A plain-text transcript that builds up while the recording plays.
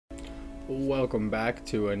Welcome back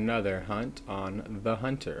to another hunt on The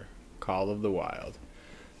Hunter, Call of the Wild.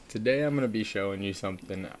 Today I'm going to be showing you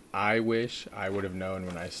something I wish I would have known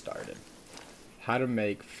when I started. How to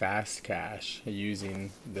make fast cash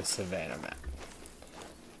using the Savannah map.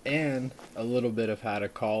 And a little bit of how to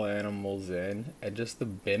call animals in and just the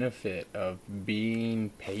benefit of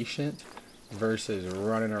being patient versus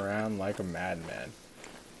running around like a madman.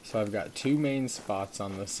 So I've got two main spots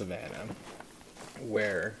on the Savannah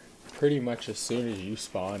where pretty much as soon as you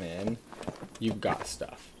spawn in, you've got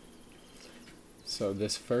stuff. So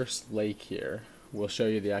this first lake here, we'll show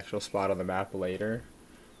you the actual spot on the map later,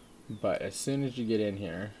 but as soon as you get in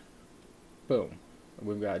here, boom,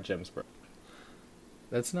 we've got Gemsbrook.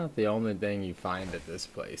 That's not the only thing you find at this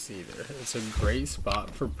place either. It's a great spot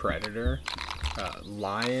for predator.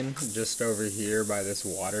 Lion just over here by this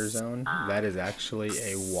water zone, that is actually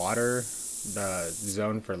a water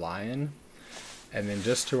zone for lion. And then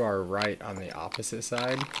just to our right on the opposite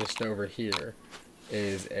side, just over here,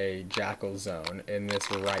 is a jackal zone in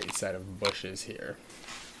this right set of bushes here.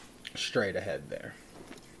 Straight ahead there.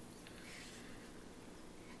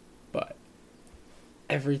 But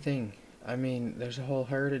everything, I mean, there's a whole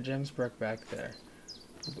herd of Gemsbrook back there.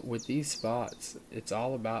 With these spots, it's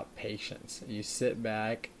all about patience. You sit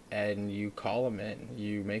back and you call them in.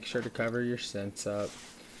 You make sure to cover your scents up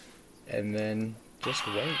and then just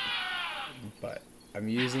wait. But I'm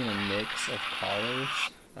using a mix of collars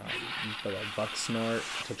for the buck snort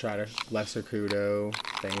to try to lesser kudo,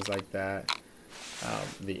 things like that.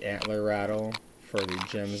 The antler rattle for the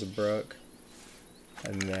Gemsbrook.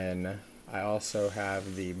 And then I also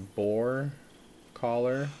have the boar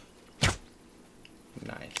collar.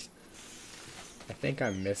 Nice. I think I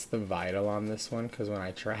missed the vital on this one because when I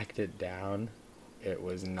tracked it down, it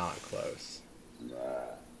was not close.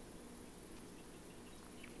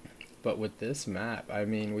 But with this map, I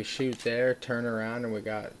mean, we shoot there, turn around, and we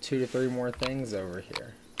got 2 to 3 more things over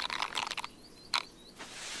here.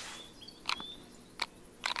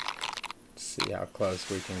 Let's see how close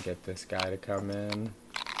we can get this guy to come in.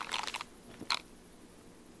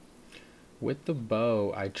 With the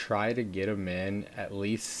bow, I try to get him in at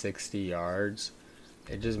least 60 yards.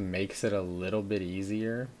 It just makes it a little bit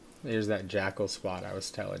easier. There's that jackal spot I was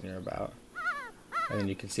telling you about. And then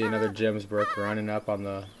you can see another Gemsbrook running up on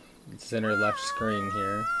the center left screen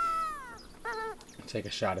here. Take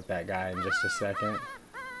a shot at that guy in just a second.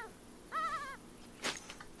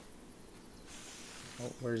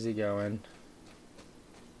 Oh, where's he going?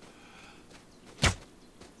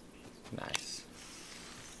 Nice.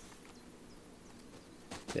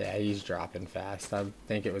 Yeah, he's dropping fast. I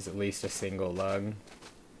think it was at least a single lug.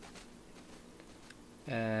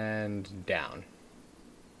 And down.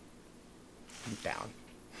 Down.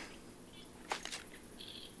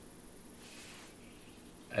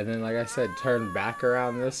 And then, like I said, turn back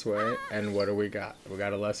around this way, and what do we got? We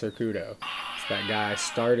got a lesser kudo. It's that guy I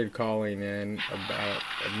started calling in about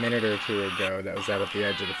a minute or two ago that was out at the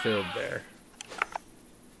edge of the field there.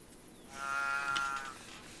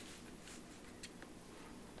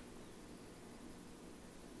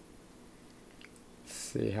 Let's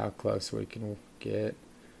see how close we can get.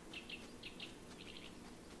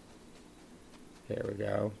 Here we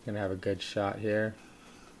go. Gonna have a good shot here.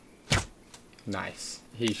 Nice.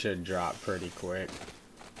 He should drop pretty quick.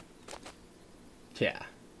 Yeah.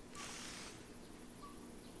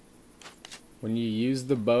 When you use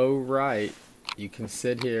the bow right, you can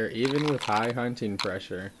sit here, even with high hunting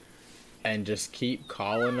pressure, and just keep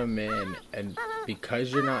calling them in. And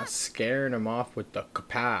because you're not scaring them off with the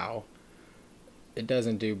kapow, it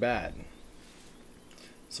doesn't do bad.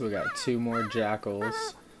 So we got 2 more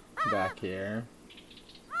jackals back here.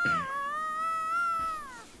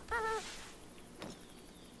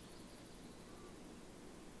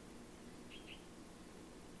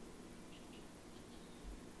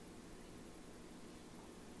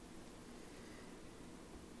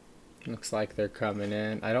 Looks like they're coming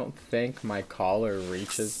in. I don't think my collar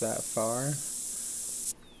reaches that far,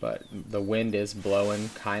 but the wind is blowing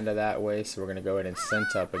kind of that way, so we're going to go ahead and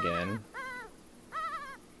scent up again.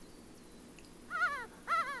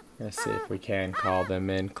 Let's see if we can call them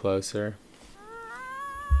in closer.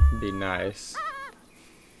 Be nice.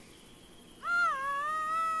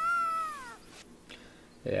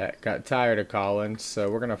 Yeah, got tired of calling, so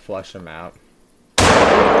we're going to flush them out.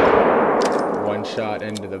 One shot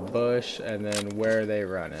into the bush, and then where are they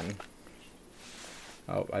running?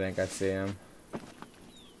 Oh, I think I see him.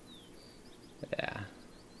 Yeah.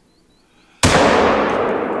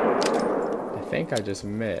 I think I just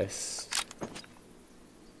missed.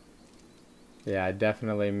 Yeah, I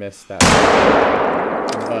definitely missed that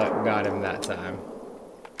one, but got him that time.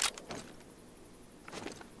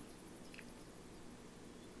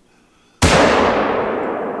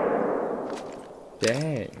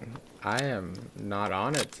 Dang, I am not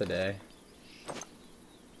on it today.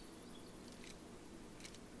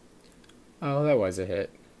 Oh, that was a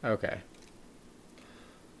hit. Okay.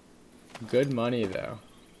 Good money though.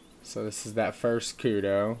 So this is that first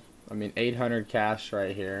kudo. I mean, 800 cash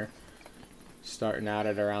right here. Starting out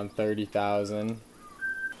at around 30,000.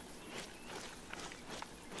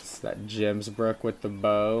 It's that Gemsbrook with the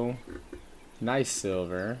bow. Nice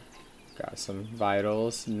silver. Got some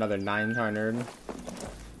vitals. Another 900.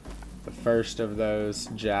 The first of those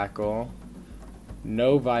jackal.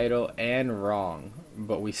 No vital and wrong,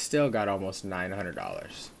 but we still got almost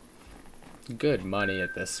 $900. Good money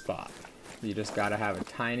at this spot. You just gotta have a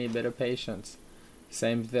tiny bit of patience.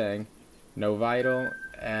 Same thing. No vital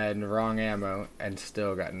and wrong ammo, and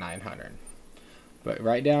still got 900. But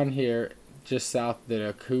right down here, just south of the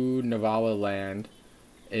Naku Navala land,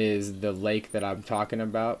 is the lake that I'm talking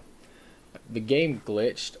about. The game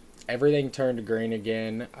glitched. Everything turned green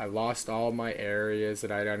again. I lost all my areas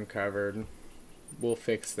that I'd uncovered. We'll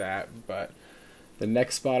fix that. But the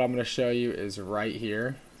next spot I'm going to show you is right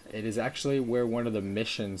here. It is actually where one of the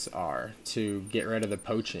missions are to get rid of the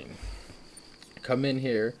poaching. Come in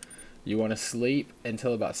here. You want to sleep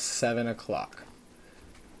until about 7 o'clock.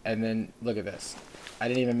 And then, look at this. I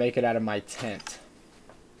didn't even make it out of my tent.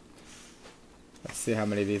 Let's see how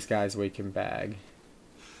many of these guys we can bag.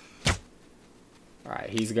 Alright,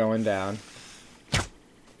 he's going down.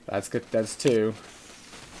 That's good. That's 2.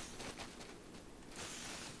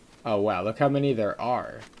 Oh, wow. Look how many there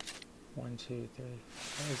are. 1, 2, 3.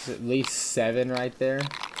 There's at least 7 right there.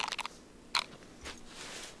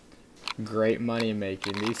 Great money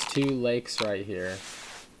making. These 2 lakes right here,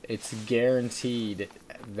 it's guaranteed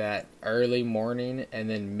that early morning and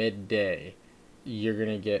then midday you're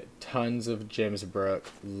gonna get tons of Gemsbrook,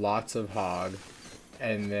 lots of hog,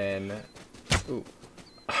 and then ooh,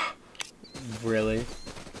 really,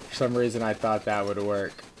 for some reason I thought that would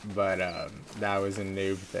work, but that was a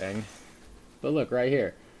noob thing. But look right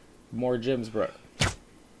here, more Gemsbrook.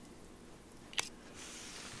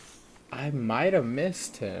 I might have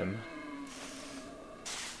missed him.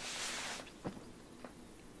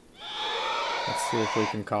 Let's see if we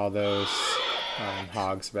can call those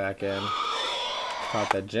hogs back in.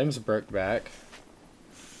 Caught that Gemsbrook back.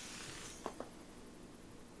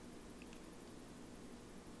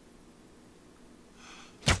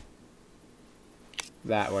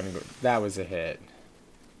 That was a hit.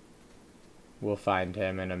 We'll find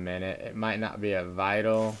him in a minute. It might not be a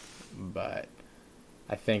vital, but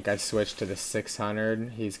I think I switched to the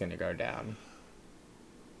 600. He's gonna go down.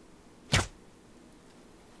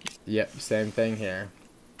 Yep, same thing here.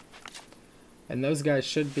 And those guys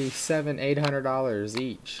should be $700-800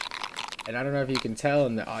 each. And I don't know if you can tell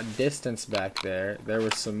in the distance back there, there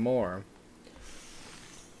was some more.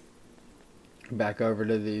 Back over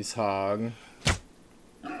to these hog.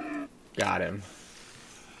 Got him.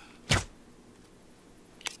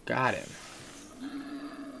 Got him.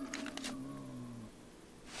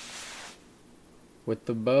 With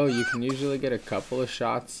the bow, you can usually get a couple of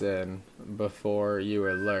shots in before you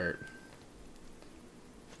alert.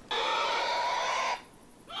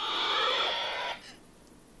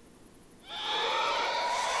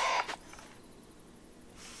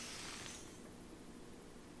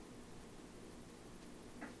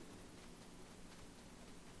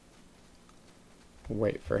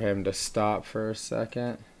 Wait for him to stop for a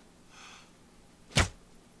second.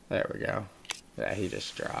 There we go. Yeah, he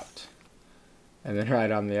just dropped. And then right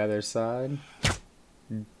on the other side.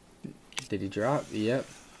 Did he drop? Yep.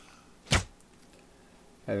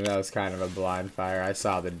 And that was kind of a blind fire. I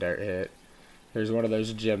saw the dirt hit. Here's one of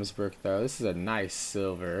those Gemsbrook though. This is a nice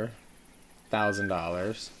silver.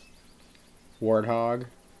 $1,000. Warthog.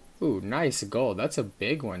 Ooh, nice gold. That's a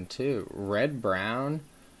big one too. Red brown.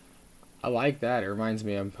 I like that. It reminds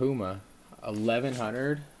me of Puma.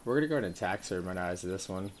 1,100. We're gonna go ahead and tax harmonize this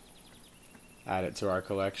one. Add it to our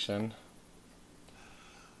collection.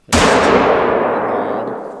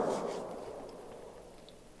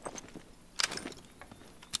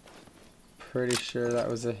 Pretty sure that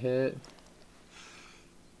was a hit.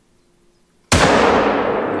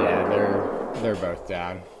 Yeah, they're both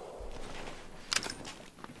down.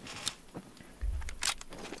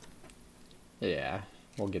 Yeah,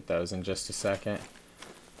 we'll get those in just a second.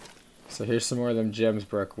 So here's some more of them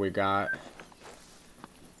Gemsbrook we got.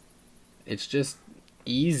 It's just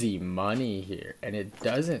easy money here, and it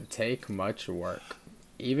doesn't take much work.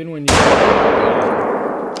 Even when you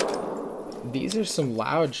these are some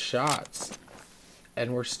loud shots,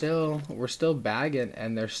 and we're still bagging,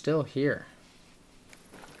 and they're still here.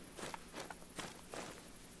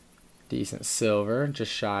 Decent silver,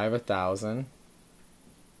 just shy of 1,000.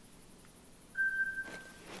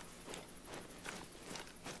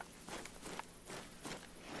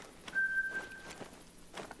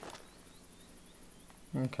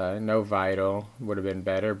 Okay, no vital. Would have been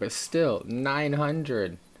better, but still,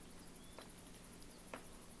 900.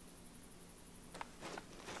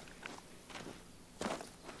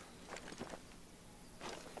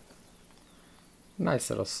 Nice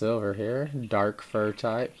little silver here. Dark fur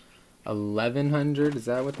type. 1100, is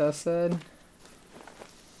that what that said?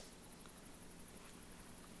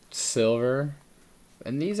 Silver.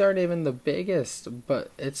 And these aren't even the biggest,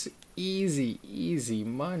 but it's easy, easy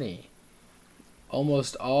money.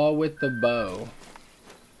 Almost all with the bow.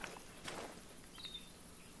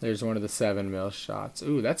 There's one of the 7mm shots.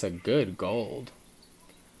 Ooh, that's a good gold.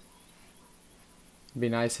 It'd be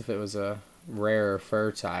nice if it was a rarer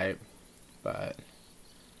fur type, but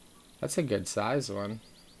that's a good size one.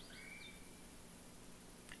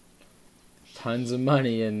 Tons of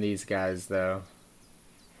money in these guys, though.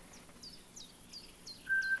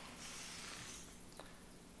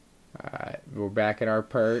 Alright, we're back at our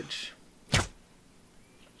perch.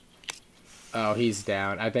 Oh, he's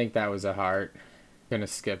down. I think that was a heart. Gonna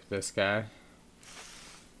skip this guy.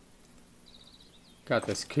 Got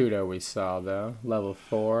this kudo we saw, though. Level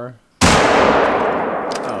 4.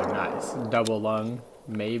 Oh, nice. Double lung.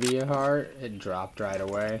 Maybe a heart. It dropped right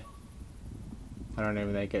away. I don't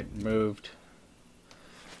even think it moved.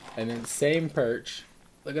 And then same perch.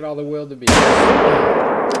 Look at all the wildebeest.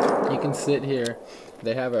 You can sit here.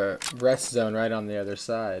 They have a rest zone right on the other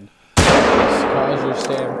side. Just cause your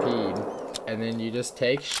stampede. And then you just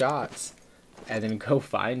take shots. And then go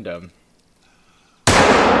find them.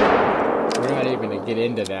 We're not even going to get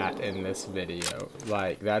into that in this video.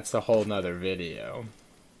 Like, that's a whole nother video.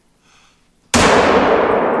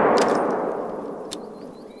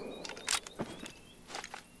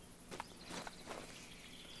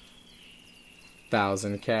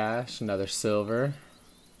 $1,000 cash, another silver.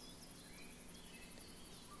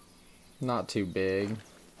 Not too big.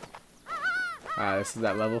 Alright, this is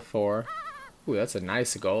that level 4. Ooh, that's a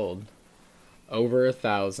nice gold. Over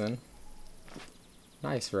 1,000.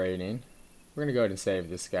 Nice rating. We're gonna go ahead and save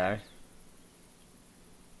this guy.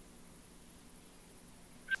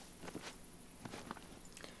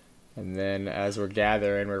 And then as we're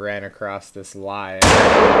gathering, we ran across this lion.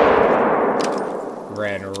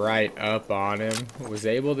 Ran right up on him. Was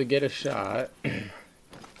able to get a shot.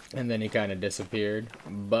 And then he kind of disappeared.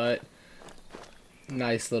 But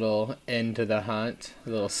nice little end to the hunt. A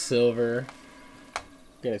little silver.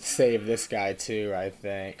 Gonna save this guy too, I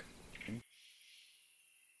think.